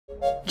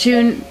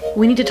June,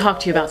 we need to talk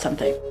to you about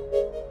something.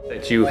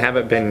 That you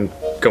haven't been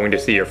going to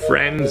see your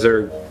friends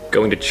or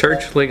going to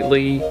church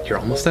lately. You're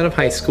almost out of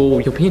high school.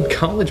 You'll be in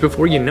college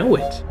before you know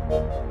it.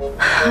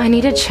 I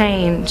need a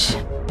change.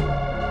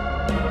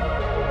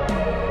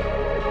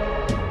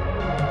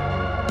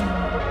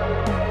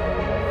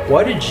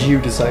 Why did you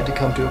decide to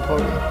come to a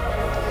party?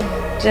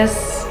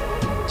 Just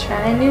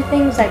trying new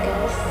things, I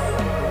guess.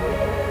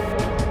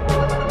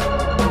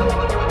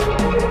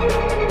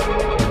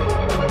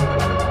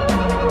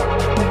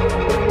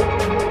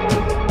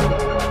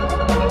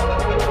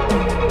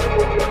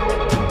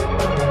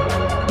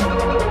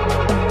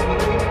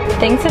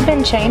 Things have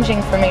been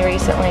changing for me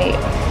recently.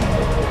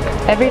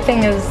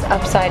 Everything is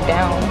upside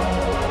down.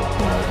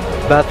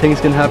 Bad things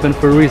can happen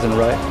for a reason,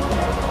 right?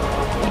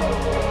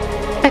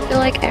 I feel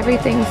like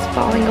everything's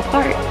falling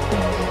apart.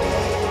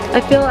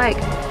 I feel like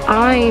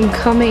I'm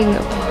coming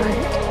apart.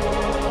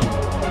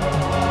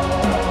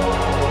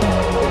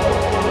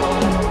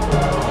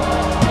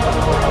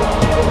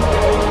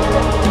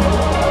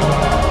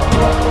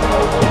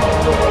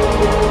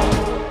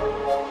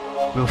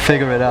 We'll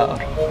figure it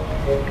out.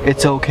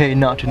 It's okay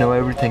not to know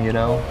everything, you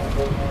know?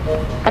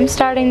 I'm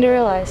starting to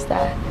realize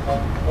that.